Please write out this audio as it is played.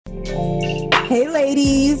Hey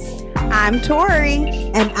ladies, I'm Tori.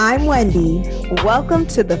 and I'm Wendy, Welcome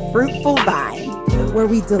to The Fruitful Vine. where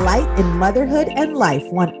we delight in motherhood and life,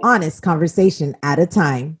 one honest conversation at a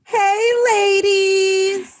time. Hey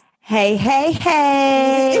ladies. Hey, hey,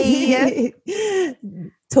 hey.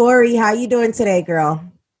 Tori, how you doing today, girl?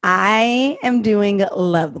 I am doing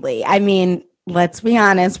lovely. I mean, let's be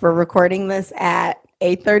honest, we're recording this at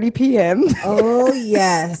 8:30 p.m. Oh,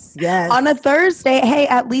 yes, yes. on a Thursday. Hey,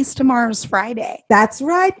 at least tomorrow's Friday. That's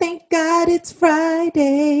right. Thank God it's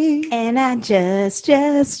Friday. And I just.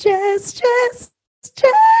 That's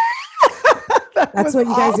what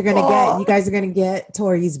you guys are going to get. You guys are going to get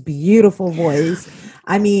Tori's beautiful voice.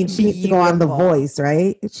 I mean, she needs to go on The Beautiful. Voice,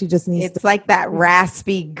 right? She just needs It's like that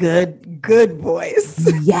raspy, good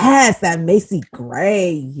voice. Yes, that Macy Gray.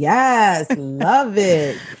 Yes, love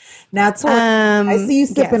it. Now, Tori, I see you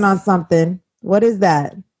sipping on something. What is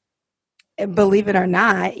that? Believe it or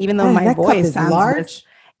not, even though my that cup voice is sounds large.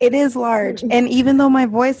 it is large. And even though my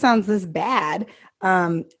voice sounds this bad,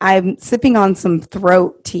 I'm sipping on some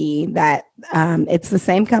throat tea that it's the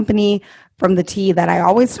same company from the tea that I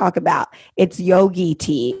always talk about. It's Yogi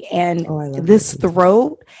tea. And Oh, I love this Yogi tea.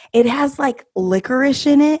 throat, it has like licorice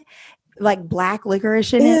in it, like black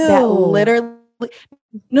licorice in it that Ew. literally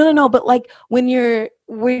no, but like when you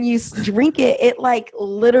drink it, it like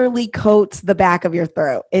literally coats the back of your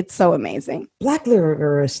throat. It's so amazing. Black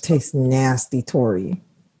licorice tastes nasty, Tori.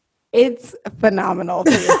 It's phenomenal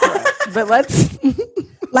for your throat. But let's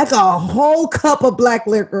Like a whole cup of black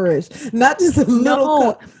licorice, not just a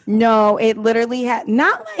little cup. no, it literally had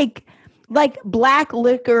not like black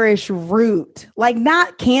licorice root, like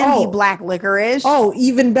not candy Oh. black licorice. Oh,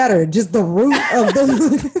 even better, just the root of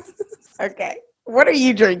the. Okay. What are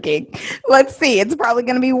you drinking? Let's see. It's probably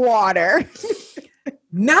going to be water.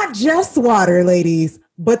 Not just water, ladies,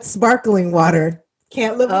 but sparkling water.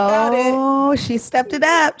 Can't live without it. Oh, she stepped it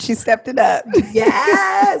up. She stepped it up.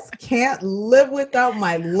 Yes, can't live without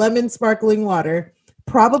my lemon sparkling water.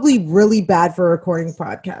 Probably really bad for recording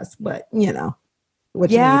podcasts, but you know what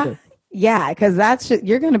you need Yeah. to do. Yeah, because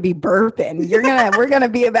you're gonna be burping. We're gonna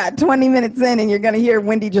be about 20 minutes in and you're gonna hear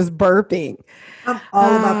Wendy just burping. I'm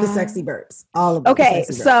all about the sexy burps. All about the Okay,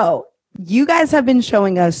 sexy burps. so you guys have been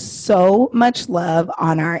showing us so much love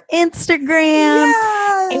on our Instagram. Yes.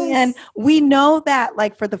 And we know that,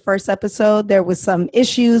 like, for the first episode, there was some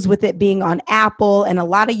issues with it being on Apple, and a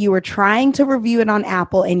lot of you were trying to review it on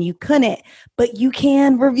Apple and you couldn't, but you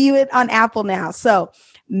can review it on Apple now. So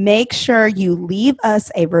make sure you leave us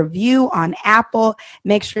a review on Apple.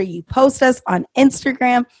 Make sure you post us on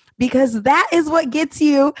Instagram, because that is what gets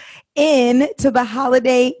you into the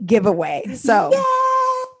holiday giveaway. So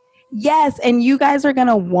yes, and you guys are going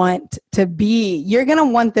to want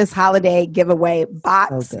this holiday giveaway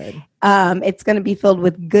box. So good. It's going to be filled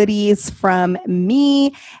with goodies from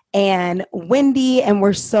me and Wendy, and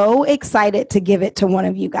we're so excited to give it to one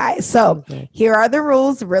of you guys. So Okay. here are the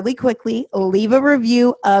rules really quickly. Leave a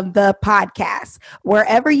review of the podcast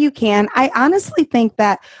wherever you can. I honestly think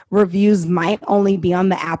that reviews might only be on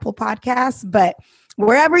the Apple podcast, but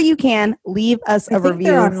wherever you can, leave us I a think review.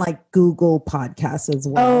 they're on like Google Podcasts as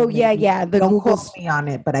well. Oh, yeah, Maybe. yeah. The Don't Google. quote me on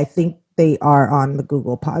it, but I think they are on the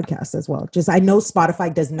Google Podcast as well. Just I know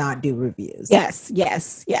Spotify does not do reviews. Yes,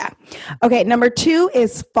 yeah. Okay, number 2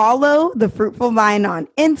 is follow The Fruitful Vine on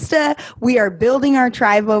Insta. We are building our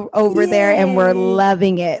tribe over there, and we're Yay.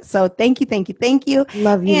 loving it. So thank you.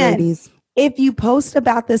 Love you, And ladies. if you post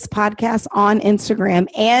about this podcast on Instagram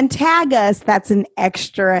and tag us, that's an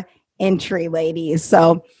extra entry, ladies.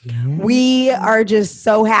 So we are just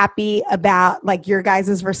so happy about like your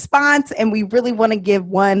guys' response, and we really want to give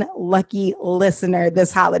one lucky listener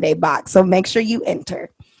this holiday box. So make sure you enter.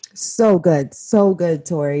 So good,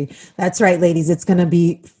 Tori. That's right, ladies. It's going to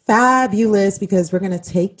be fabulous because we're going to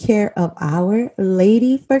take care of our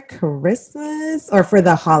lady for Christmas or for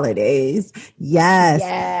the holidays.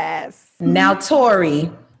 Yes. Now,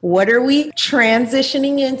 Tori, what are we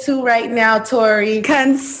transitioning into right now, Tori?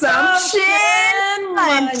 Consumption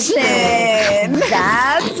Munchin.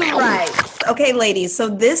 That's right. Okay, ladies. So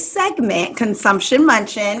this segment, Consumption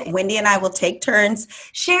Munchin, Wendy and I will take turns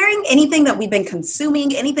sharing anything that we've been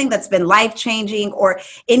consuming, anything that's been life-changing, or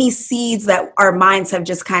any seeds that our minds have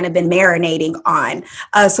just kind of been marinating on.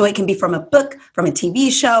 So it can be from a book, from a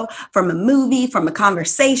TV show, from a movie, from a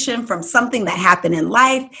conversation, from something that happened in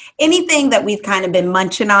life. Anything that we've kind of been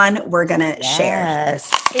munching on, we're going to share.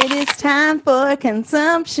 It is time for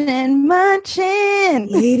Consumption Munchin.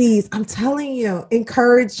 Ladies, I'm telling you,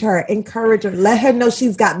 encourage her. Let her know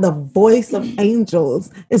she's got the voice of angels.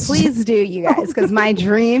 Please do, you guys, because my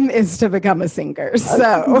dream is to become a singer.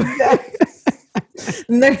 So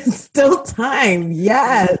There's still time.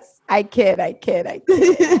 Yes. I kid.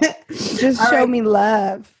 Just All show right. me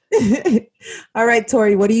love. All right,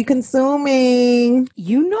 Tori, what are you consuming?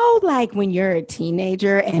 You know, like when you're a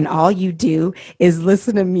teenager and all you do is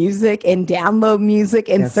listen to music and download music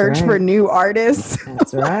and That's search for right. new artists.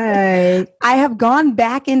 That's right. I have gone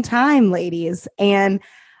back in time, ladies, and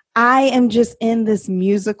I am just in this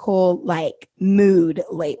musical like mood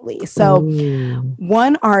lately. So Ooh.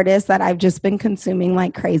 one artist that I've just been consuming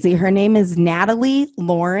like crazy, her name is Natalie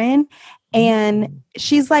Lauren, and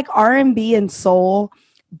she's like R&B and soul,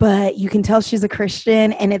 but you can tell she's a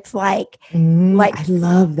Christian, and it's like I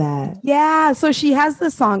love that. yeah, so she has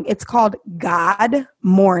this song. It's called God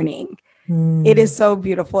Morning. It is so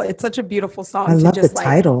beautiful. It's such a beautiful song. I love just the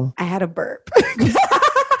title. I had a burp.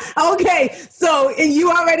 Okay, so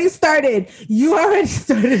you already started.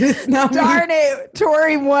 It's not Darn it.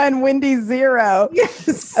 Tori 1, Wendy 0.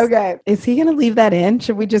 Yes. Okay. Is he going to leave that in?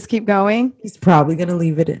 Should we just keep going? He's probably gonna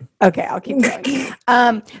leave it in. Okay, I'll keep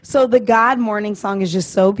going. So the God Morning song is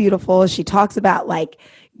just so beautiful. She talks about like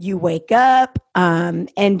you wake up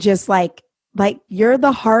and just like you're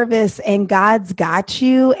the harvest and God's got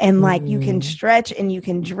you, and like you can stretch and you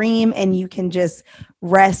can dream and you can just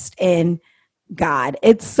rest in God.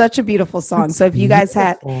 It's such a beautiful song. So if you guys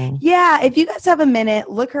have a minute,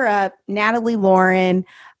 look her up, Natalie Lauren.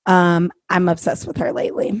 I'm obsessed with her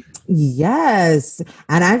lately. Yes.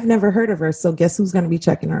 And I've never heard of her. So guess who's going to be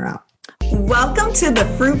checking her out? Welcome to the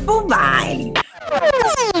Fruitful Vine.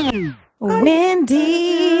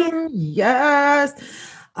 Wendy. Yes.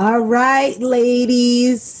 All right,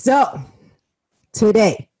 ladies. So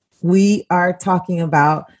today we are talking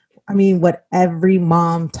about, what every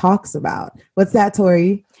mom talks about. What's that,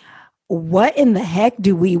 Tori? What in the heck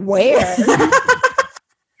do we wear?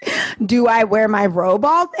 Do I wear my robe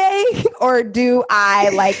all day, or do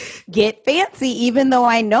I like get fancy even though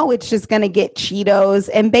I know it's just going to get Cheetos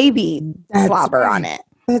and baby slobber on it?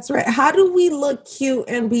 That's right. How do we look cute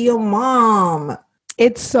and be a mom?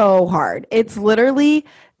 It's so hard. It's literally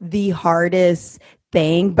the hardest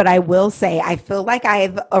thing, but I will say I feel like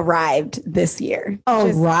I've arrived this year.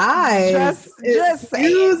 Right. Just say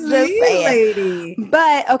it. Lady.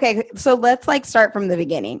 But okay, so let's like start from the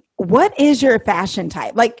beginning. What is your fashion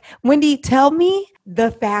type? Like, Wendy, tell me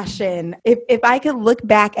the fashion. If I could look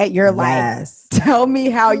back at your life, tell me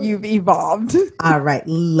how you've evolved. All right,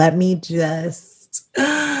 let me just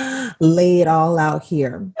lay it all out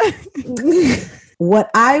here.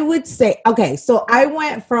 What I would say, okay, so I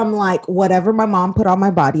went from like whatever my mom put on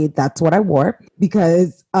my body, that's what I wore,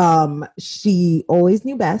 because she always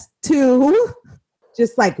knew best, to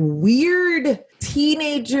just like weird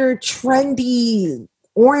teenager trendy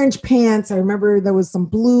orange pants. I remember there was some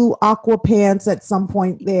blue aqua pants at some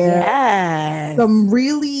point there. Yes. Some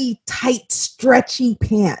really tight, stretchy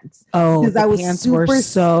pants. Oh, because I was pants super were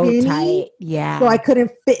so skinny, tight. Yeah. so I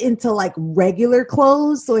couldn't fit into like regular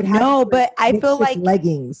clothes. So it had No, to, but I feel like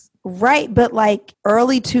leggings. Right, but like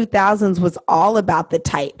early 2000s was all about the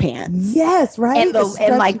tight pants. Yes, right.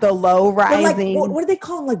 And like the low rising. Like, what do they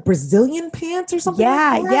call them? Like Brazilian pants or something?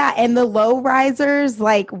 Yeah, like that? yeah. And the low risers,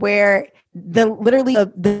 like where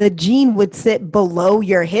the jean would sit below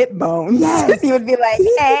your hip bones. Yes. You would be like,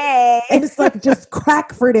 hey. And it's like just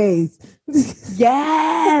crack for days.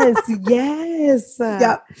 Yes, yes.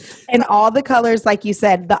 Yep. And all the colors, like you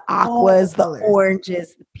said, the aquas, the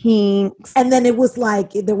oranges, the pinks. And then it was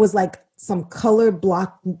like, there was like some color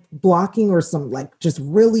blocking or some like just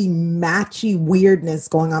really matchy weirdness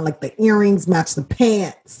going on. Like the earrings match the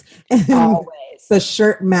pants. And Always. the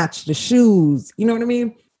shirt matched the shoes. You know what I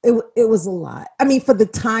mean? It was a lot. I mean, for the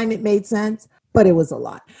time it made sense, but it was a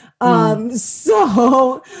lot.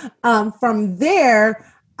 So from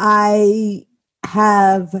there, I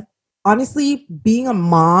have, honestly, being a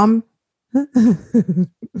mom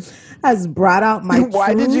has brought out my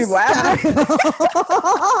Why did you laugh?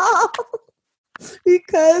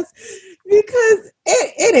 because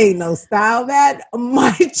it ain't no style, man.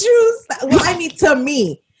 My true style, well, I mean, to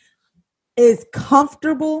me, is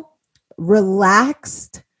comfortable,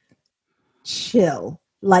 relaxed, chill.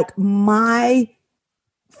 Like my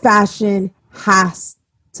fashion has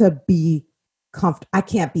to be comfortable. I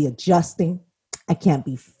can't be adjusting. I can't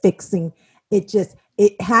be fixing.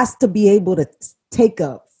 It has to be able to take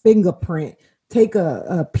a fingerprint, take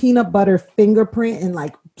a peanut butter fingerprint and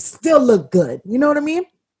like still look good. You know what I mean?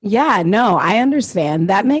 Yeah, no, I understand.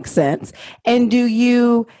 That makes sense. And do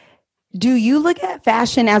you look at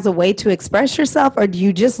fashion as a way to express yourself, or do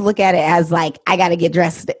you just look at it as like, I got to get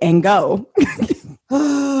dressed and go?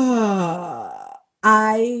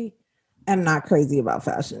 I am not crazy about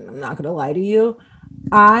fashion. I'm not going to lie to you.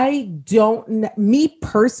 Me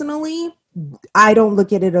personally, I don't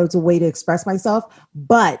look at it as a way to express myself,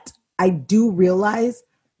 but I do realize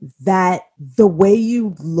that the way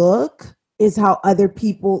you look is how other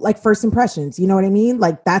people, like first impressions, you know what I mean?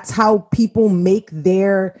 Like that's how people make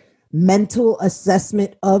their mental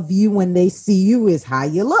assessment of you when they see you is how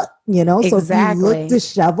you look, you know? So if you look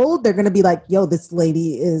disheveled, they're going to be like, yo, this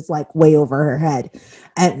lady is like way over her head.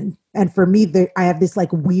 And for me, I have this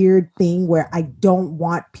like weird thing where I don't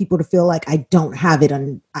want people to feel like I don't have it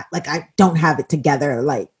I don't have it together.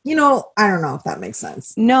 Like, you know, I don't know if that makes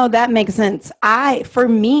sense. No, that makes sense. For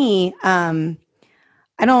me, I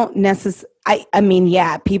don't necessarily, I mean,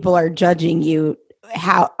 yeah, people are judging you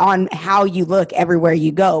on how you look everywhere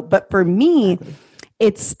you go. But for me,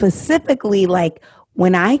 it's specifically like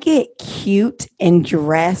when I get cute and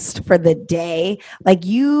dressed for the day, like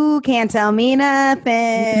you can't tell me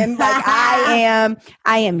nothing. Like I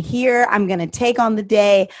am here. I'm going to take on the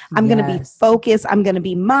day. I'm going to be focused. I'm going to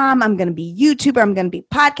be mom. I'm going to be YouTuber. I'm going to be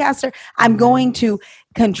podcaster. I'm going to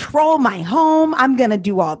control my home. I'm going to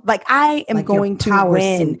do all, like I am like going to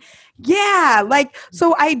win. Suit. Yeah. Like,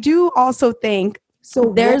 so I do also think, so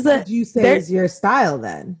what would you say is your style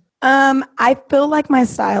then? I feel like my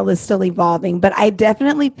style is still evolving, but I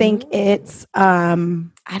definitely think it's, I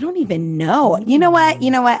don't even know. You know what?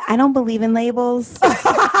 I don't believe in labels. But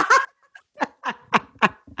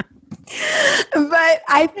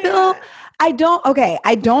I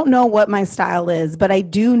don't know what my style is, but I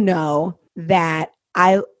do know that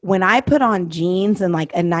when I put on jeans and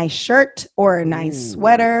like a nice shirt or a nice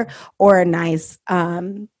sweater or a nice,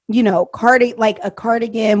 like a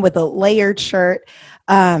cardigan with a layered shirt.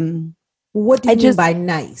 What do you mean by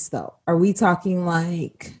nice though? Are we talking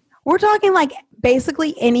like? We're talking like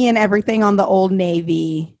basically any and everything on the Old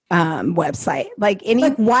Navy website. Like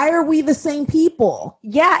why are we the same people?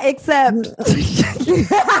 Yeah, except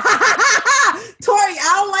Tori,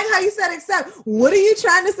 I don't like how you said except. What are you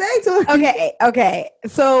trying to say, Tori? Okay.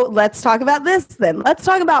 So let's talk about this then. Let's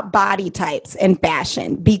talk about body types and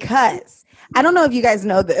fashion, because I don't know if you guys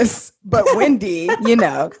know this, but Wendy,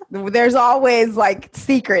 there's always like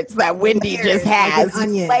secrets that Wendy just has. Like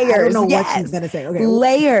layers. I don't know what she's going to say. Okay.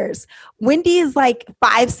 Layers. Wendy is like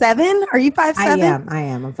 5'7". Are you 5'7"? I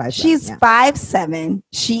am. I'm 5'7". She's 5'7".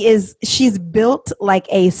 She's built like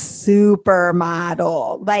a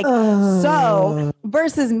supermodel. Like, so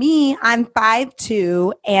versus me, I'm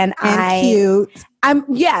 5'2" and cute.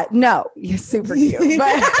 You're super cute.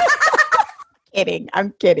 But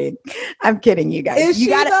I'm kidding, you guys. You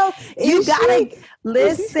gotta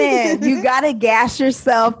listen. You gotta gas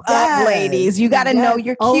yourself up, ladies. You gotta know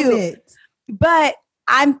you're cute. But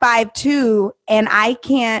I'm 5'2" and I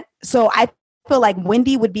can't. So I feel like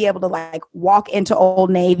Wendy would be able to like walk into Old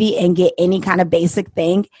Navy and get any kind of basic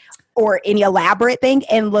thing or any elaborate thing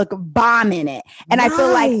and look bomb in it. And I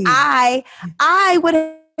feel like I would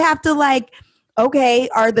have to like, okay,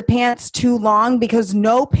 are the pants too long? Because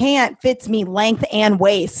no pant fits me length and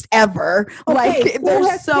waist ever. Okay, like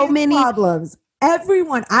there's so many problems.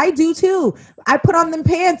 Everyone, I do too. I put on them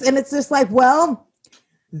pants and it's just like, well,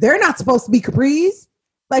 they're not supposed to be capris.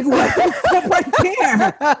 Like what right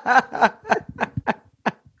there?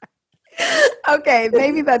 Okay,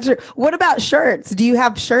 maybe that's true. What about shirts? Do you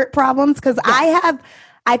have shirt problems? Because I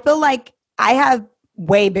feel like I have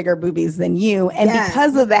way bigger boobies than you. And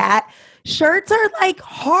because of that, shirts are like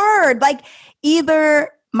hard. Like either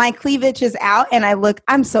my cleavage is out and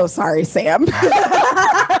I'm so sorry, Sam.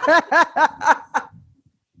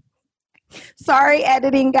 Sorry,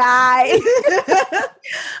 editing guy.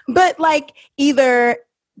 But like either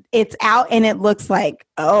it's out and it looks like,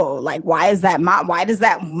 oh, like why does that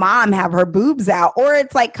mom have her boobs out? Or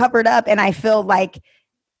it's like covered up and I feel like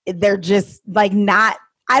they're just like not,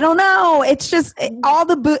 I don't know. It's just all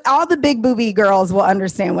the big booby girls will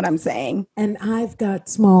understand what I'm saying. And I've got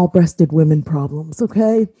small breasted women problems.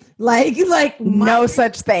 Okay. Like no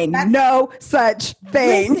such thing. No such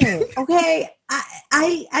thing. Listen, okay.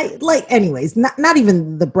 I like, anyways, not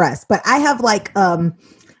even the breast, but I have like, cause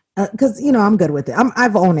I'm good with it.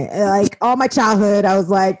 I've owned it. Like all my childhood, I was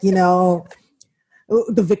like, the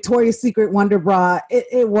Victoria's Secret Wonder Bra,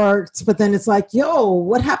 it worked, but then it's like, yo,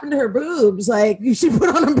 what happened to her boobs? Like, you should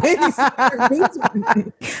put on a baby.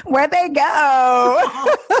 Where'd they go?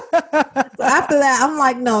 So after that, I'm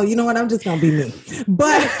like, no, you know what? I'm just gonna be me.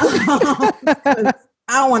 But I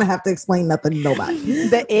don't want to have to explain nothing to nobody.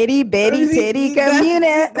 The itty bitty titty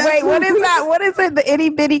community. Wait, what is that? What is it? The itty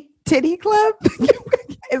bitty titty club?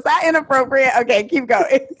 Is that inappropriate? Okay, keep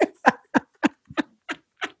going.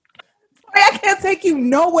 I can't take you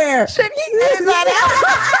nowhere. Should he say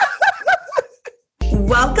that out?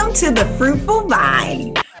 Welcome to the Fruitful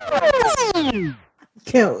Vine.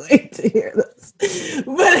 Can't wait to hear this.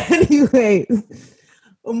 But anyways,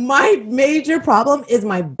 my major problem is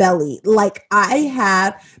my belly. Like I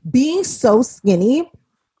have being so skinny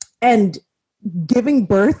and giving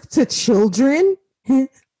birth to children,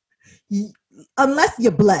 unless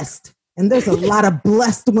you're blessed, and there's a lot of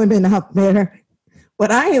blessed women out there,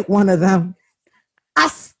 but I ain't one of them. I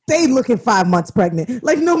stay looking 5 months pregnant,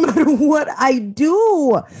 like no matter what I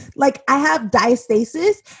do. Like I have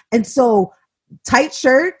diastasis, and so tight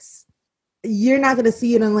shirts, you're not going to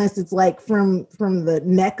see it unless it's like from the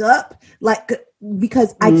neck up, like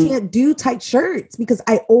because I can't do tight shirts because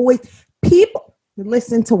people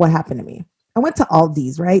listen to what happened to me. I went to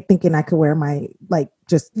Aldi's, right, thinking I could wear my like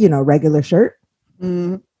just regular shirt.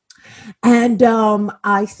 And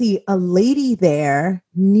I see a lady there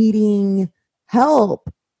needing help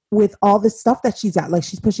with all this stuff that she's got. Like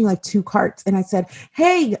she's pushing like 2 carts. And I said,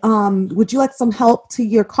 hey, would you like some help to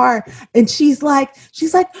your car? And she's like,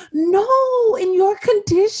 no, in your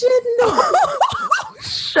condition, no.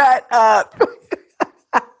 Shut up.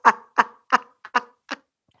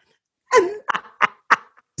 And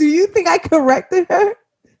do you think I corrected her?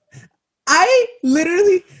 I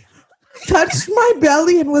literally touched my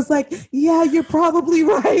belly and was like, yeah, you're probably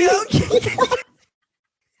right.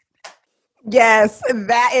 Yes,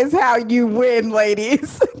 that is how you win,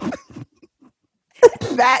 ladies.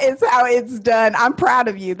 That is how it's done. I'm proud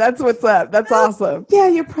of you. That's what's up. That's awesome. Yeah,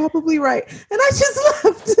 you're probably right. And I just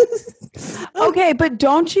left. Okay, but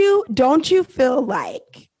don't you feel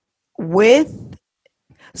like with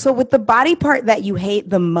the body part that you hate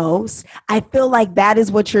the most, I feel like that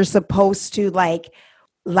is what you're supposed to like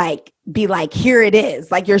be like, here it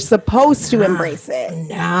is. Like you're supposed to embrace it.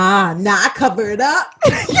 Nah, I cover it up.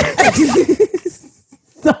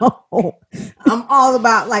 So I'm all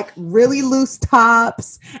about like really loose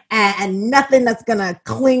tops and nothing that's gonna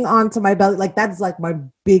cling onto my belly. Like that's like my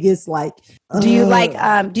biggest like. Do you like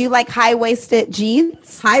high-waisted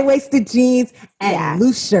jeans? High-waisted jeans and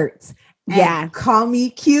loose shirts. And call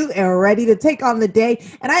me cute and ready to take on the day.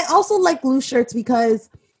 And I also like loose shirts because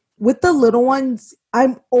with the little ones,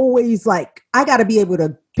 I'm always like, I got to be able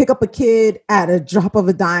to pick up a kid at a drop of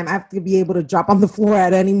a dime. I have to be able to drop on the floor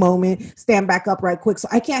at any moment, stand back up right quick. So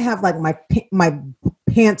I can't have like my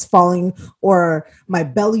pants falling or my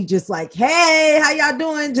belly just like, hey, how y'all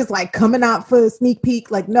doing? Just like coming out for a sneak peek.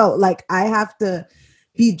 Like, no, like I have to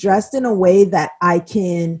be dressed in a way that I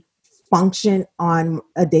can function on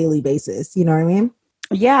a daily basis. You know what I mean?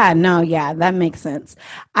 Yeah, no, yeah, that makes sense.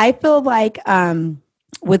 I feel like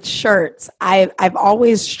with shirts, I've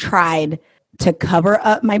always tried to cover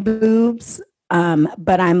up my boobs,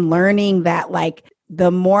 but I'm learning that like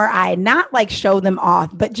the more I not like show them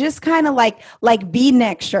off, but just kind of like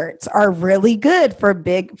V-neck shirts are really good for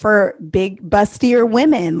big bustier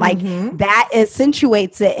women. Like that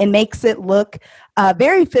accentuates it and makes it look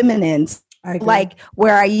very feminine. Like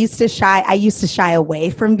where I used to shy away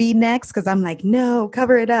from V-necks because I'm like, no,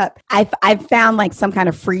 cover it up. I've found like some kind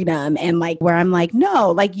of freedom and like where I'm like, no,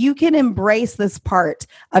 like you can embrace this part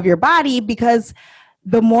of your body because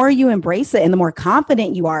the more you embrace it and the more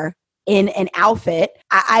confident you are in an outfit,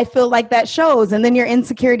 I feel like that shows. And then your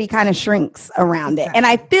insecurity kind of shrinks around it. And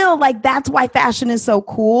I feel like that's why fashion is so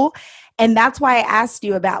cool. And that's why I asked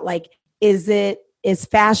you about like, is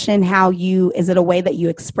fashion is it a way that you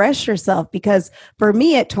express yourself? Because for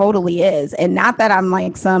me, it totally is. And not that I'm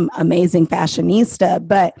like some amazing fashionista,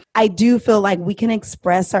 but I do feel like we can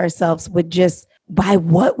express ourselves with just by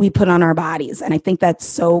what we put on our bodies. And I think that's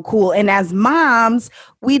so cool. And as moms,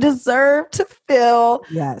 we deserve to feel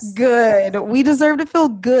good. We deserve to feel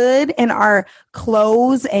good in our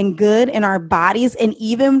clothes and good in our bodies. And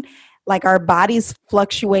even like our bodies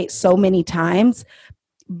fluctuate so many times,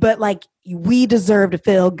 but like we deserve to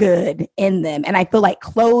feel good in them. And I feel like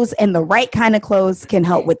clothes and the right kind of clothes can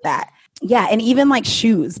help with that. Yeah. And even like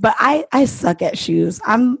shoes, but I suck at shoes.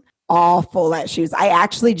 I'm awful at shoes. I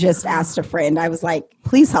actually just asked a friend, I was like,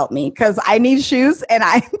 please help me because I need shoes and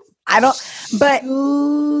I don't, but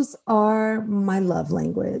shoes are my love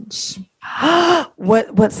language.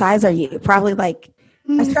 What size are you? Probably like,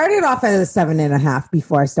 I started off at a 7.5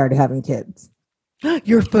 before I started having kids.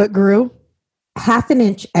 Your foot grew? 1/2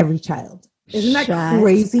 inch every child. Isn't that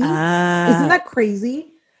crazy? Isn't that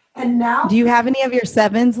crazy? And now, do you have any of your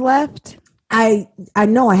 7s left? I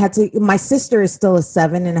know I had to. My sister is still a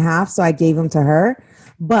 7.5, so I gave them to her.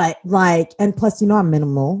 But like, and plus, I'm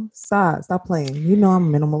minimal. Stop playing.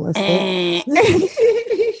 I'm minimalistic.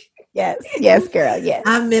 Yes, girl. Yes,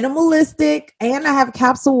 I'm minimalistic, and I have a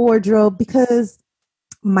capsule wardrobe because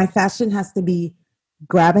my fashion has to be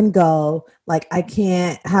grab and go. Like, I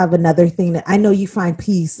can't have another thing that I know you find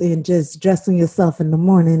peace in just dressing yourself in the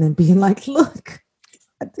morning and being like, look,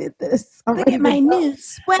 I did this. Look at my new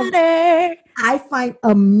sweater. I find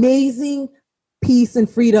amazing peace and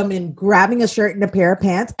freedom in grabbing a shirt and a pair of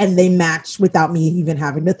pants, and they match without me even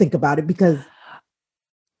having to think about it because.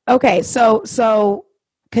 Okay. So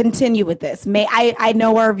continue with this. I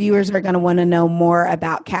know our viewers are going to want to know more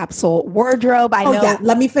about capsule wardrobe. I know. Yeah.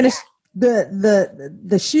 Let me finish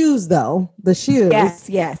the shoes though. The shoes.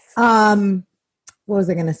 Yes. What was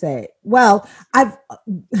I going to say? Well,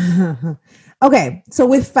 okay. So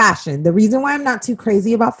with fashion, the reason why I'm not too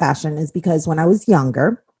crazy about fashion is because when I was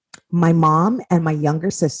younger, my mom and my younger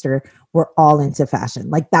sister were all into fashion.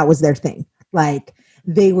 Like, that was their thing. Like,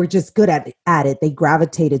 they were just good at it. They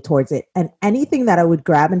gravitated towards it. And anything that I would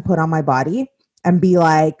grab and put on my body and be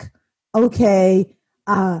like, okay,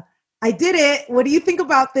 I did it. What do you think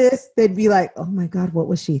about this? They'd be like, oh my God, what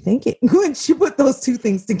was she thinking when she put those two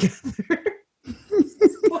things together?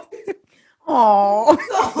 Oh,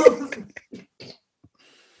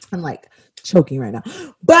 I'm like choking right now.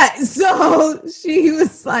 But so she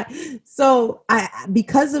was like,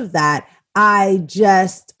 because of that, I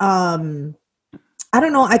just, I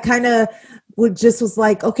don't know. I kind of was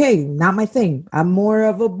like, okay, not my thing. I'm more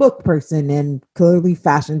of a book person, and clearly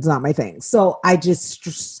fashion's not my thing. So I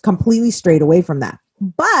just completely strayed away from that.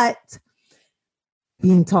 But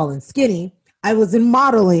being tall and skinny, I was in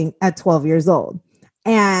modeling at 12 years old.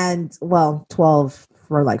 And 12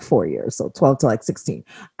 for like 4 years. So 12 to like 16,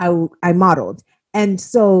 I modeled. And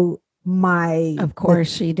so of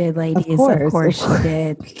course she did, ladies. Of course she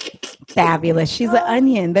did. Fabulous. She's an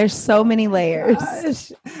onion. There's so many layers.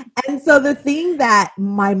 Gosh. And so the thing that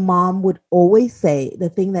my mom would always say, the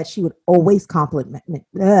thing that she would always compliment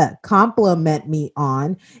me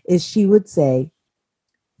on is she would say,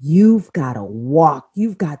 you've got to walk.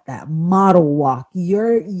 You've got that model walk.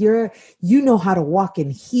 You know how to walk in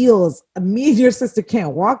heels. Me and your sister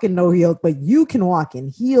can't walk in no heels, but you can walk in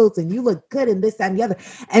heels and you look good in this, that, and the other.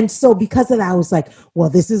 And so because of that, I was like, well,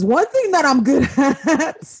 this is one thing that I'm good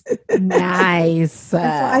at. Nice. So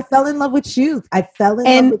I fell in love with shoes. I fell in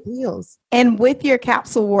love with heels. And with your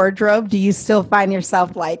capsule wardrobe, do you still find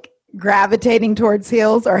yourself like gravitating towards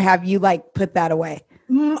heels, or have you like put that away?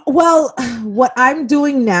 Well, what I'm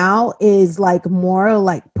doing now is like more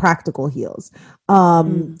like practical heels.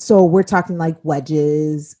 So we're talking like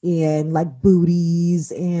wedges and like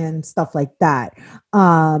booties and stuff like that.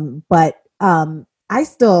 But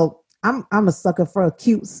I'm a sucker for a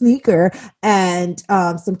cute sneaker and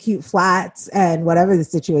some cute flats and whatever the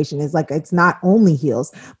situation is. Like, it's not only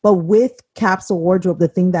heels, but with capsule wardrobe, the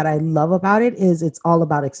thing that I love about it is it's all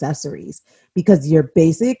about accessories, because your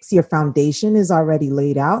basics, your foundation is already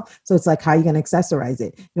laid out. So it's like, how are you going to accessorize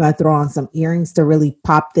it? You want to throw on some earrings to really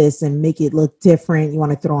pop this and make it look different. You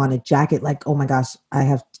want to throw on a jacket. Like, oh my gosh, I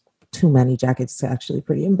have too many jackets. It's actually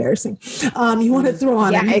pretty embarrassing. You want to throw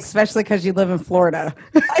on, especially because you live in Florida.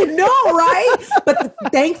 I know, right? But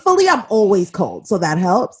thankfully, I'm always cold, so that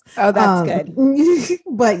helps. Oh, that's good.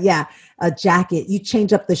 But yeah, a jacket. You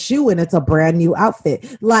change up the shoe, and it's a brand new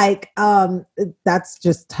outfit. Like, that's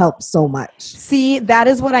just helps so much. See, that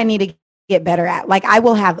is what I need to get better at. Like, I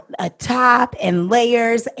will have a top and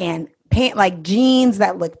like jeans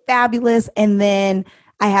that look fabulous, and then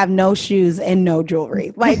I have no shoes and no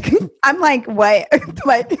jewelry. Like, I'm like, what?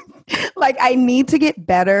 like I need to get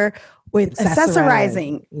better with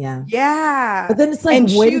accessorizing. Yeah. But then it's like,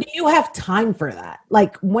 when do you have time for that?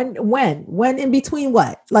 Like, when in between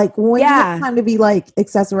what? Like, when you have time to be like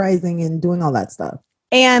accessorizing and doing all that stuff?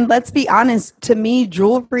 And let's be honest, to me,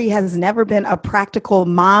 jewelry has never been a practical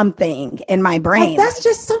mom thing in my brain. Like, that's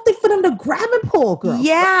just something for them to grab and pull, girl.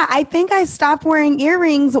 Yeah, I think I stopped wearing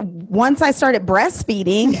earrings once I started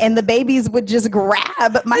breastfeeding, and the babies would just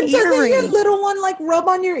grab my earring. Doesn't your little one like rub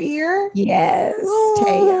on your ear? Yes,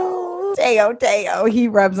 Teo. He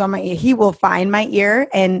rubs on my ear. He will find my ear,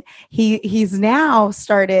 and he's now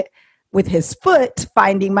started with his foot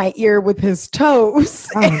finding my ear with his toes.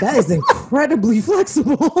 Oh, that is incredibly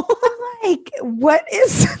flexible. Like, what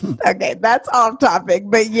is, okay, that's off topic,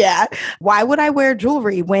 but yeah. Why would I wear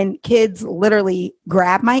jewelry when kids literally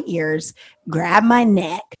grab my ears, grab my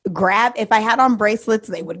neck, if I had on bracelets,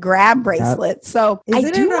 they would grab bracelets. So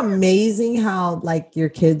isn't it amazing how like your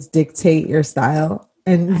kids dictate your style?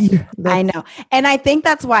 And I know. And I think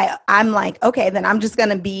that's why I'm like, okay, then I'm just going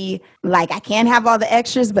to be like, I can't have all the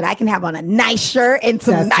extras, but I can have on a nice shirt and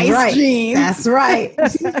some nice jeans. That's right.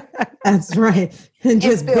 That's right. And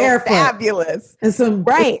just barefoot. Fabulous. And some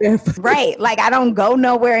right. Like, I don't go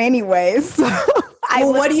nowhere anyway. So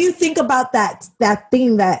Well, what do you think about that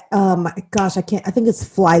thing that gosh, I think it's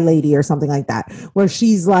Fly Lady or something like that, where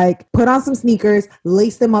she's like, put on some sneakers,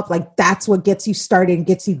 lace them up, like that's what gets you started and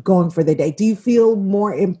gets you going for the day. Do you feel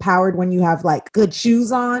more empowered when you have like good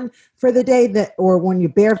shoes on for the day or when you're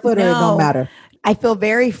barefoot, or it don't matter? I feel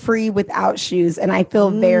very free without shoes, and I feel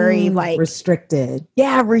very like restricted.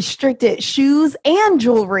 Yeah, restricted. Shoes and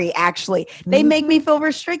jewelry, actually. They make me feel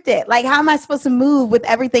restricted. Like, how am I supposed to move with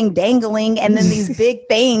everything dangling and then these big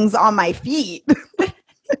things on my feet?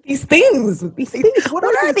 These things. What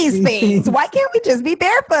are these things? Why can't we just be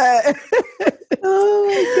barefoot? Oh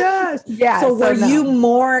my gosh. Yeah. So were you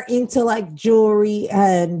more into like jewelry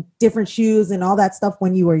and different shoes and all that stuff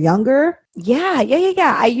when you were younger? Yeah.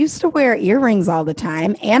 I used to wear earrings all the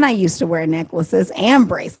time, and I used to wear necklaces and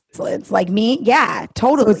bracelets. Like me. Yeah,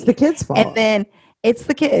 totally. So it's the kids' fault. And then it's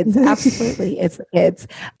the kids. Absolutely. It's the kids.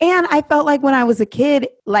 And I felt like when I was a kid,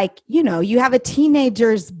 like, you have a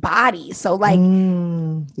teenager's body. So like,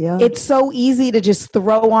 it's so easy to just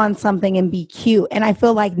throw on something and be cute. And I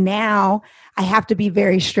feel like now I have to be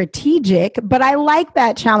very strategic, but I like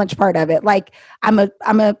that challenge part of it. Like I'm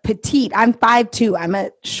a petite, I'm 5'2", I'm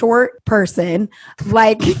a short person.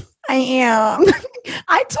 Like I am.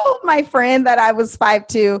 I told my friend that I was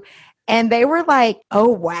 5'2", and they were like, "Oh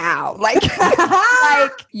wow!" Like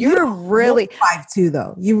you're really 5'2"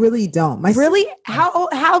 though. You really don't. Really?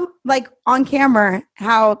 How like on camera?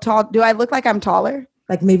 How tall do I look? Like I'm taller?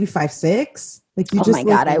 Like maybe 5'6". Like you oh just my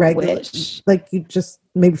god! regular, I wish. Like you just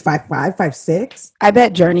maybe 5'5", 5'6". I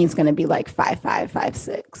bet Journey's going to be like 5'5",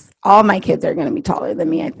 5'6". All my kids are going to be taller than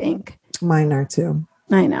me. I think mine are too.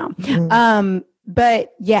 I know.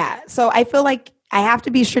 But yeah, so I feel like I have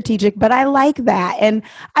to be strategic, but I like that. And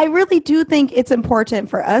I really do think it's important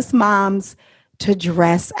for us moms to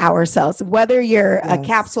dress ourselves, whether you're a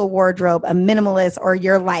capsule wardrobe, a minimalist, or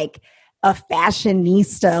you're like a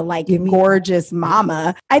fashionista, like gorgeous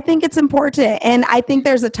mama. I think it's important. And I think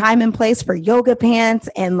there's a time and place for yoga pants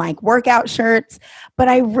and like workout shirts. But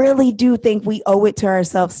I really do think we owe it to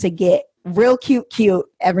ourselves to get real cute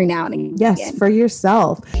every now and again. Yes, for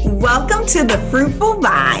yourself. Welcome to the Fruitful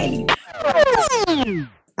Vine.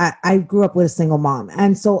 I grew up with a single mom.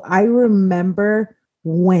 And so I remember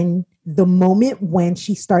the moment when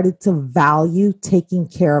she started to value taking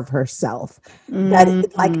care of herself.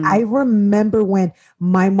 I remember when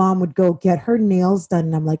my mom would go get her nails done,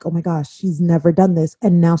 and I'm like, oh my gosh, she's never done this.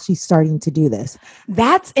 And now she's starting to do this.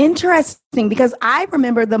 That's interesting, because I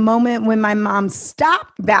remember the moment when my mom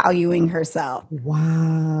stopped valuing herself.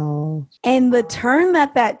 Wow. And the turn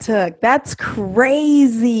that took, that's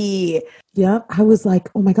crazy. Yeah. I was like,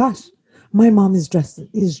 oh my gosh, my mom is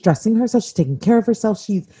dressing herself. She's taking care of herself.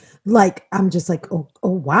 She's like, I'm just like, oh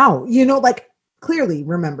wow. Like clearly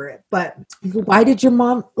remember it. But why did your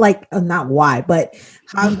mom not why, but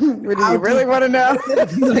how do you really want to know?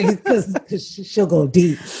 Because she'll go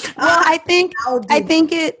deep. Well, I think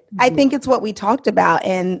it's what we talked about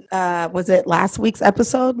in, was it last week's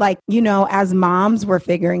episode? Like, as moms, we're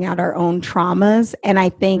figuring out our own traumas. And I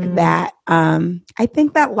think that,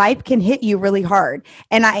 life can hit you really hard.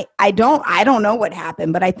 And I don't know what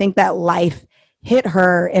happened, but I think that life hit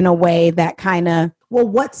her in a way that kind of. Well,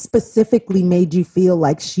 what specifically made you feel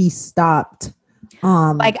like she stopped?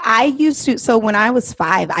 Like I used to, so when I was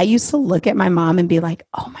 5, I used to look at my mom and be like,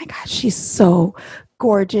 oh my gosh, she's so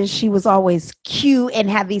gorgeous. She was always cute and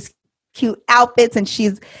had these cute outfits. And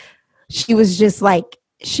she was just like,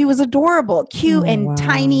 she was adorable, cute and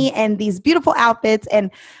tiny, and these beautiful outfits, and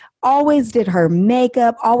always did her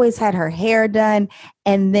makeup, always had her hair done.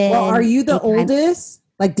 And then. Well, are you the oldest?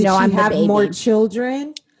 Like, did she have more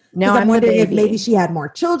children? No, I'm wondering if maybe she had more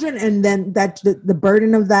children, and then that the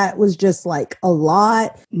burden of that was just like a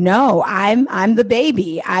lot. No, I'm the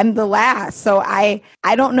baby. I'm the last. So I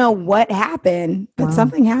don't know what happened, but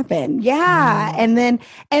something happened. Yeah. And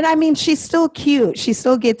I mean, she's still cute. She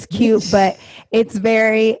still gets cute, but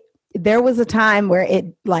there was a time where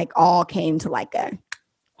it like all came to like a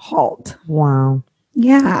halt. Wow.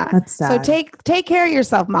 Yeah. That's sad. So take care of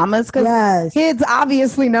yourself, mamas, because kids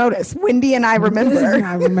obviously notice. Wendy and I remember.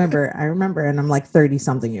 I remember. And I'm like 30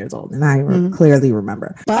 something years old, and I clearly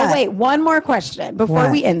remember. But wait, one more question before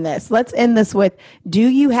we end this. Let's end this with, do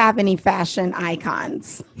you have any fashion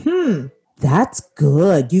icons? That's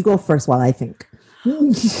good. You go first while I think.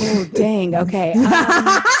 Oh, dang. Okay.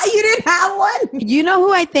 You didn't have one? You know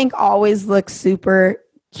who I think always looks super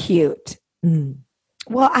cute?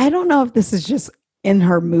 Well, I don't know if this is just in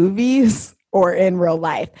her movies or in real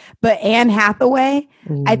life, but Anne Hathaway,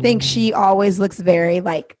 I think she always looks very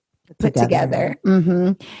like put together.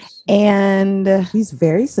 And she's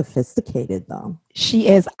very sophisticated though. She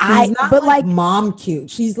is. But like mom cute.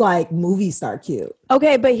 She's like movie star cute.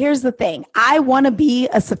 Okay, but here's the thing. I want to be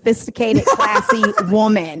a sophisticated, classy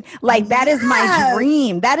woman. Like that is my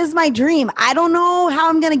dream. That is my dream. I don't know how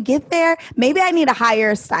I'm going to get there. Maybe I need to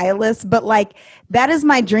hire a stylist, but like that is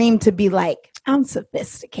my dream to be like, I'm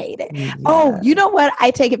sophisticated. Yeah. Oh, you know what?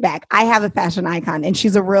 I take it back. I have a fashion icon and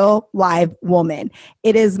she's a real live woman.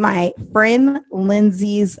 It is my friend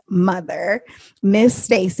Lindsay's mother, Miss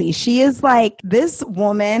Stacy. She is like this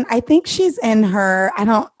woman. I think she's in her, I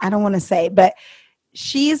don't want to say, but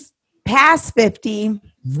she's past 50.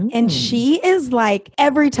 And she is like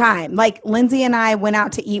every time, like Lindsay and I went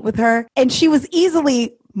out to eat with her and she was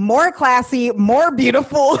easily more classy, more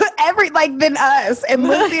beautiful, than us. And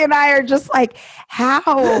Lindsay and I are just like,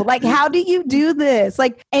 how do you do this?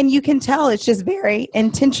 Like, and you can tell it's just very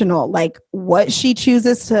intentional. Like what she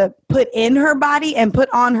chooses to put in her body and put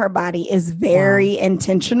on her body is very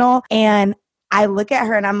intentional. And I look at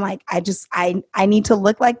her and I'm like, I need to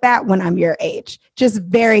look like that when I'm your age. Just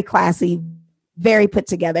very classy, very put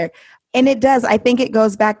together. And it does. I think it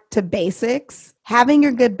goes back to basics, having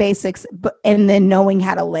your good basics, and then knowing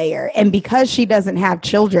how to layer. And because she doesn't have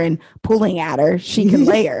children pulling at her, she can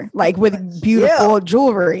layer like with beautiful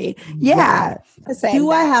jewelry. Yeah.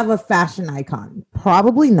 Do I have a fashion icon?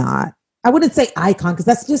 Probably not. I wouldn't say icon because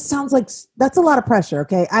that just sounds like that's a lot of pressure.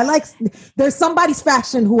 Okay. There's somebody's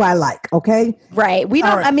fashion who I like. Okay. Right. We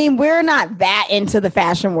don't, I mean, we're not that into the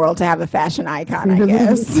fashion world to have a fashion icon, I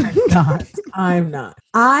guess. I'm not.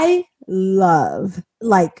 I love,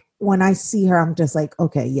 like, when I see her, I'm just like,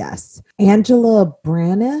 okay, yes. Angela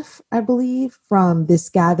Braniff, I believe, from This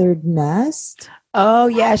Gathered Nest. Oh,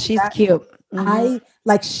 yeah, she's cute.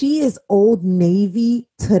 She is Old Navy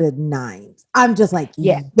to the nines. I'm just like,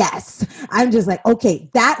 yes. I'm just like, okay,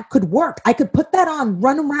 that could work. I could put that on,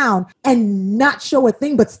 run around and not show a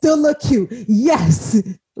thing, but still look cute. Yes.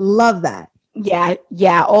 Love that.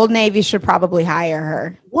 Yeah. Old Navy should probably hire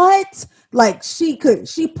her. What? Like she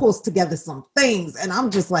pulls together some things and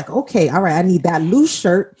I'm just like, okay, all right. I need that loose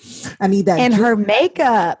shirt. I need that. And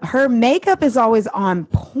her makeup is always on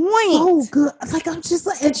point. Oh, good. Like, I'm just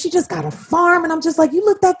like, and she just got a farm and I'm just like, you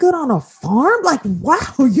look that good on a farm? Like,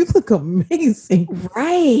 wow, you look amazing.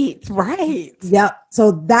 Right. Yep.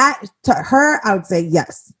 So that to her, I would say,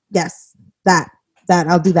 yes, that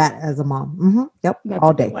I'll do that as a mom. Yep. That's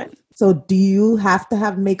all day. So do you have to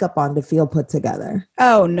have makeup on to feel put together?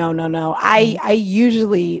 Oh, no. I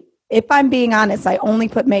usually, if I'm being honest, I only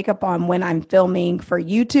put makeup on when I'm filming for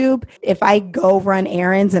YouTube. If I go run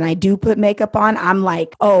errands and I do put makeup on, I'm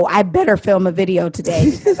like, oh, I better film a video today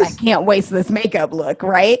because I can't waste this makeup look,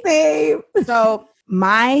 right? Babe. So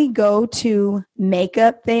my go-to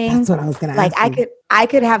makeup thing. That's what I was going to ask. Like I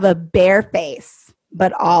could have a bare face.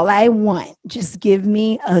 But all I want, just give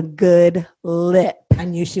me a good lip. I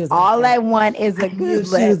knew she was. All I want is a good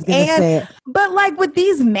lip. But like with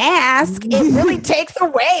these masks, it really takes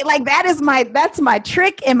away. Like that's my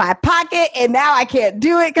trick in my pocket, and now I can't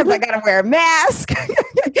do it because I gotta wear a mask.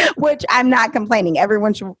 Which I'm not complaining.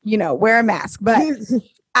 Everyone should, wear a mask. But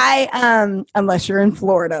I unless you're in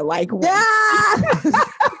Florida, like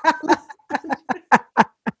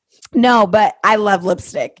No, but I love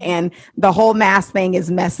lipstick and the whole mask thing is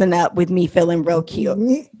messing up with me feeling real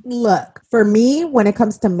cute. Look, for me, when it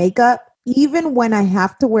comes to makeup, even when I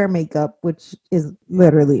have to wear makeup, which is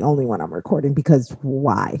literally only when I'm recording, because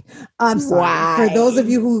why? I'm sorry. Why? For those of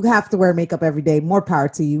you who have to wear makeup every day, more power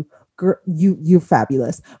to you. You're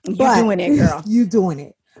fabulous. You're doing it, girl. You doing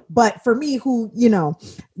it. But for me, who,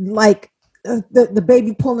 like the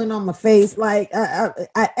baby pulling on my face, like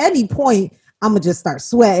at any point, I'm gonna just start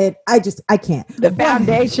sweating. I can't. The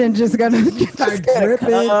foundation just gonna start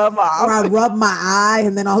dripping, or I rub my eye,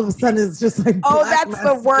 and then all of a sudden it's just like, oh, that's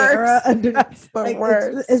the worst. That's the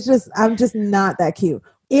worst. It's just, I'm just not that cute.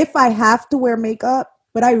 If I have to wear makeup,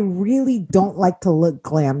 but I really don't like to look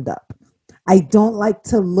glammed up. I don't like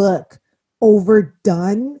to look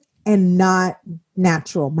overdone and not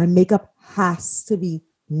natural. My makeup has to be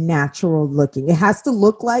natural looking. It has to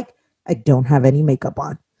look like I don't have any makeup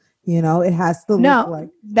on. It has to look like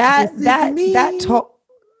that. That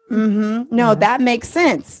makes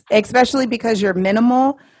sense, especially because you're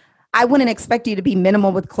minimal. I wouldn't expect you to be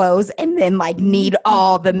minimal with clothes and then like need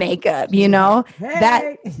all the makeup,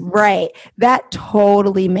 That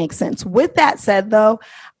totally makes sense. With that said, though,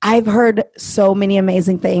 I've heard so many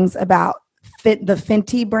amazing things about the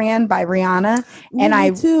Fenty brand by Rihanna. And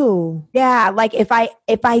Me too. Yeah. Like if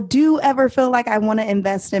I do ever feel like I want to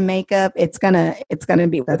invest in makeup, it's gonna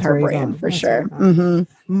be with her brand for sure.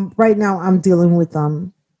 Right now I'm dealing with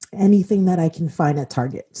anything that I can find at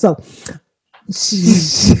Target. So,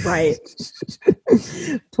 Right.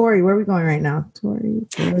 Tori, where are we going right now? Tori.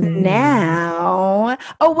 Now,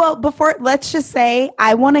 let's just say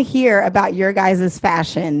I want to hear about your guys'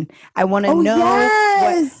 fashion. I want to know.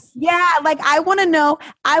 Yes. I want to know.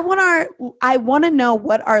 I want to know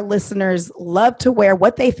what our listeners love to wear,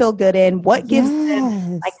 what they feel good in, what gives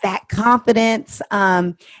them like that confidence.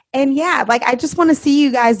 I just want to see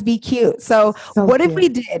you guys be cute. So what if we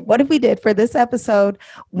did? What if we did for this episode?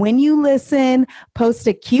 When you listen, post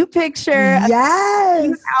a cute picture, a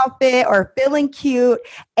cute outfit, or feeling cute,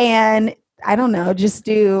 and I don't know, just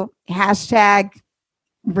do hashtag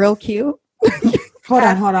real cute. Hold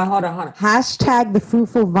on. Hashtag the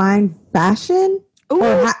fruitful vine fashion.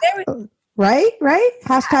 Ooh, right?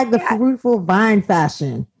 Hashtag the fruitful vine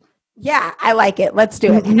fashion. Yeah, I like it. Let's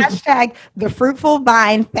do it. Hashtag the fruitful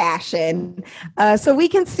vine fashion. So we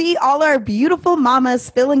can see all our beautiful mamas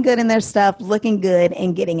feeling good in their stuff, looking good,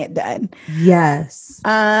 and getting it done. Yes.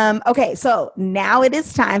 Okay, so now it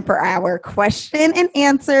is time for our question and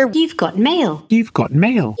answer. You've got mail.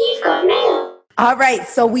 All right.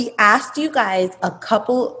 So we asked you guys a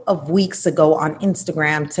couple of weeks ago on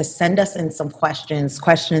Instagram to send us in some questions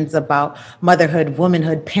about motherhood,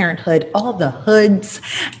 womanhood, parenthood, all the hoods.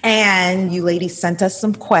 And you ladies sent us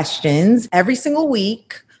some questions. Every single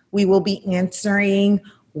week, we will be answering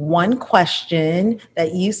one question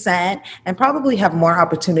that you sent and probably have more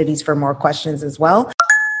opportunities for more questions as well.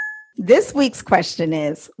 This week's question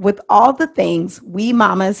is, with all the things we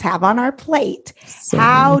mamas have on our plate,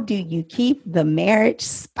 how do you keep the marriage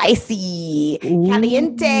spicy?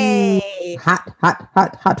 Caliente.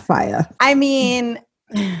 Hot fire. I mean,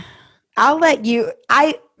 I'll let you.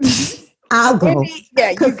 I'll go.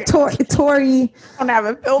 Yeah, because Tori don't have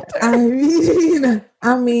a filter.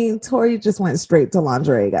 I mean, Tori just went straight to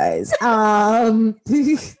lingerie, guys.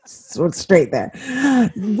 Straight there.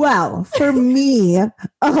 Well, for me,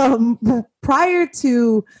 prior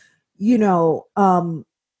to,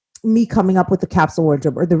 me coming up with the capsule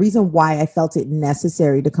wardrobe, or the reason why I felt it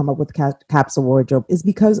necessary to come up with the capsule wardrobe, is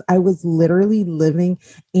because I was literally living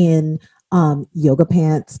in yoga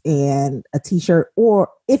pants and a t-shirt, or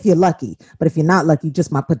if you're lucky, but if you're not lucky,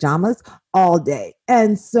 just my pajamas all day.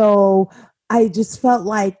 And so I just felt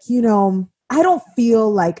like, I don't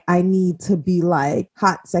feel like I need to be like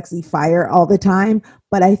hot, sexy fire all the time.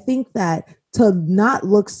 But I think that to not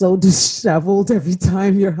look so disheveled every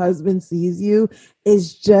time your husband sees you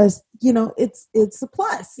is just, it's a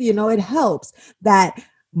plus, it helps that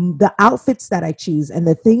the outfits that I choose and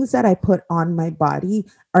the things that I put on my body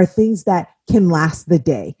are things that can last the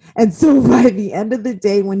day. And so by the end of the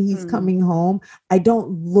day, when he's coming home, I don't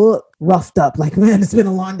look roughed up like, man, it's been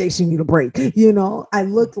a long day, she need a break. I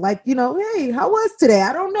look like, hey, how was today?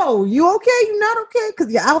 I don't know. You okay? You not okay?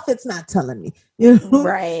 Because your outfit's not telling me.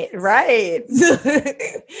 Right.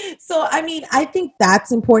 So, I think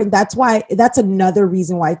that's important. That's another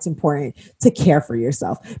reason why it's important to care for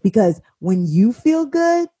yourself, because when you feel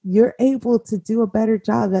good, you're able to do a better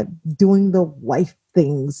job at doing the wife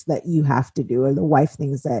things that you have to do, or the wife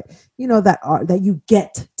things that, that you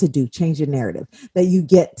get to do. Change your narrative, that you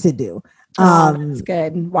get to do. That's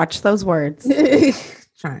good. Watch those words.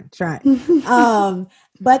 Try.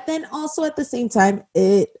 But then also at the same time,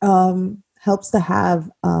 it helps to have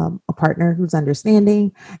a partner who's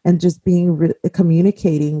understanding, and just being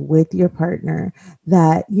communicating with your partner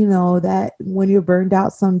that, that when you're burned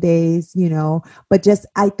out some days, but just,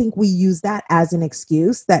 I think we use that as an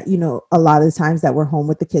excuse that, a lot of the times that we're home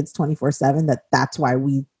with the kids 24/7, that's why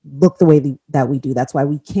we look the way that we do. That's why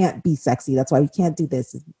we can't be sexy. That's why we can't do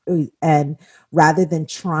this. And rather than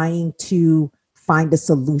trying to find a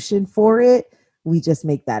solution for it, we just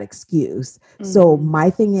make that excuse. So my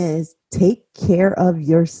thing is, take care of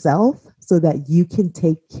yourself so that you can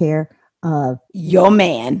take care of your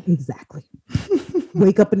man. Exactly.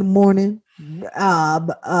 Wake up in the morning. You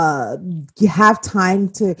have time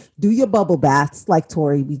to do your bubble baths like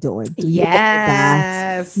Tori be doing.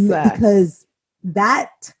 Yes. Because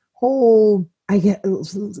that whole, I get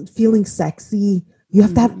feeling sexy, you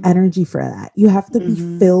have to have energy for that. You have to be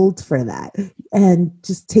filled for that. And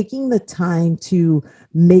just taking the time to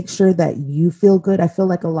make sure that you feel good. I feel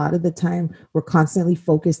like a lot of the time we're constantly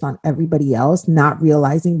focused on everybody else, not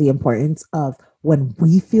realizing the importance of when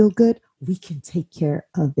we feel good, we can take care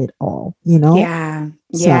of it all, Yeah.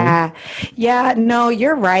 No,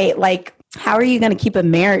 you're right. Like, how are you going to keep a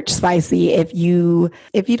marriage spicy if you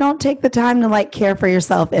don't take the time to care for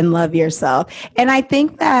yourself and love yourself? And I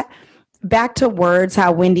think that back to words,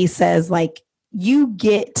 how Wendy says, you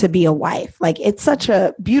get to be a wife. Like, it's such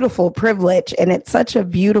a beautiful privilege, and it's such a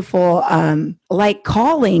beautiful, like,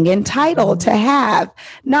 calling and title to have,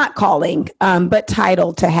 not calling, but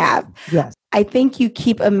title to have. Yes. I think you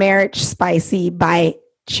keep a marriage spicy by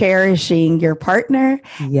cherishing your partner,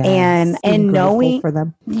 Yes. and Being knowing grateful for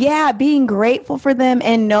them. Yeah, being grateful for them,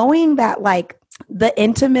 and knowing that, like, the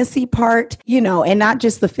intimacy part, and not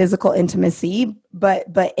just the physical intimacy,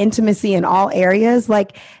 but intimacy in all areas,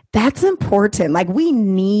 like, that's important. Like, we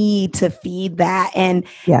need to feed that, and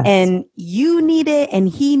Yes. and you need it, and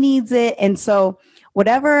he needs it, and so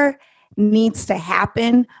whatever needs to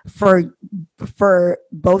happen for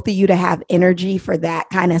both of you to have energy for that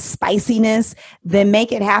kind of spiciness, then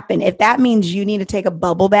make it happen. If that means you need to take a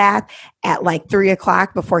bubble bath at like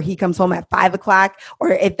 3:00 before he comes home at 5:00, or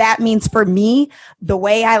if that means, for me, the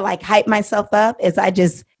way I like hype myself up is I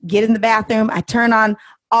just get in the bathroom, I turn on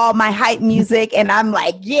all my hype music, and I'm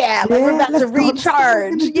like, like we're about to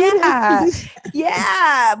recharge.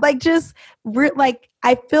 Yeah. Like, just like,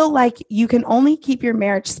 I feel like you can only keep your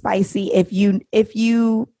marriage spicy if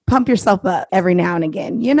you pump yourself up every now and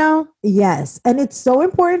again, Yes. And it's so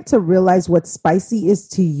important to realize what spicy is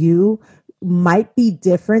to you might be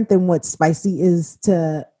different than what spicy is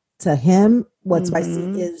to him, what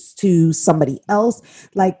spicy is to somebody else.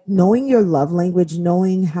 Like, knowing your love language,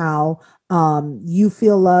 knowing how you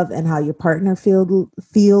feel love and how your partner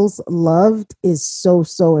feels loved is so,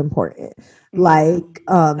 so important. Like,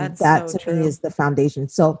 that so to me is the foundation.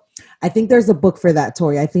 So I think there's a book for that,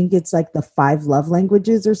 Tori. I think it's like the 5 love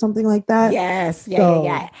languages or something like that. Yes.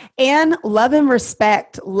 Yeah. And Love and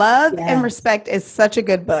Respect. Love and Yes. Respect is such a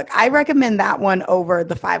good book. I recommend that one over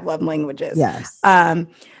the 5 love languages. Yes.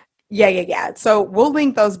 Yeah. So we'll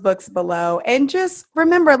link those books below, and just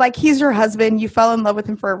remember, like, he's your husband. You fell in love with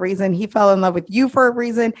him for a reason. He fell in love with you for a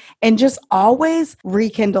reason, and just always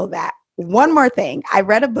rekindle that. One more thing. I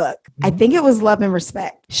read a book. I think it was Love and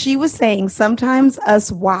Respect. She was saying sometimes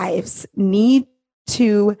us wives need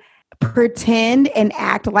to pretend and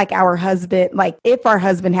act like our husband, like if our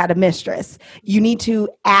husband had a mistress, you need to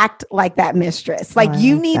act like that mistress. Like,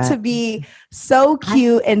 you need to be so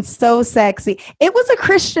cute and so sexy. It was a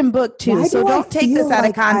Christian book too, so don't take this out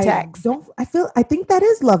of context. I think that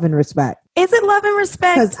is Love and Respect. Is it Love and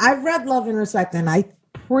Respect? Because I've read Love and Respect, and I'm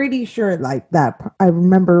pretty sure like that. I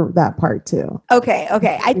remember that part too. Okay.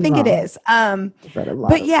 I think it is.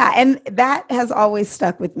 But yeah, and that has always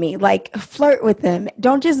stuck with me. Like, flirt with him.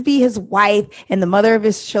 Don't just be his wife and the mother of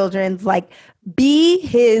his children. Like, be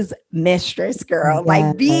his mistress, girl. Yes.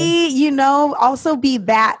 Like, be, also be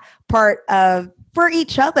that part of for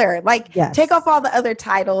each other. Like, take off all the other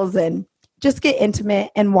titles and just get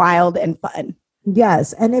intimate and wild and fun.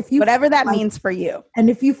 Yes. And if you, whatever that means for you. And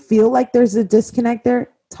if you feel like there's a disconnect there,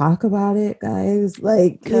 talk about it, guys.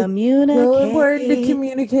 Like, communicate. It's really important to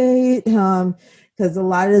communicate. Because a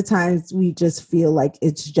lot of the times we just feel like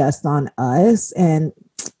it's just on us, and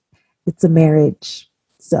it's a marriage.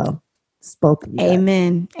 So it's both of you.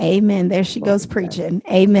 Amen. Amen. There she goes preaching.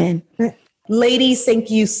 Amen. Ladies, thank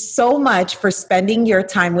you so much for spending your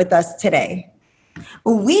time with us today.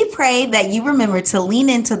 We pray that you remember to lean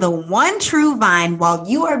into the one true vine while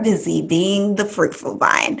you are busy being the fruitful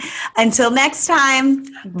vine. Until next time,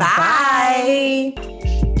 bye.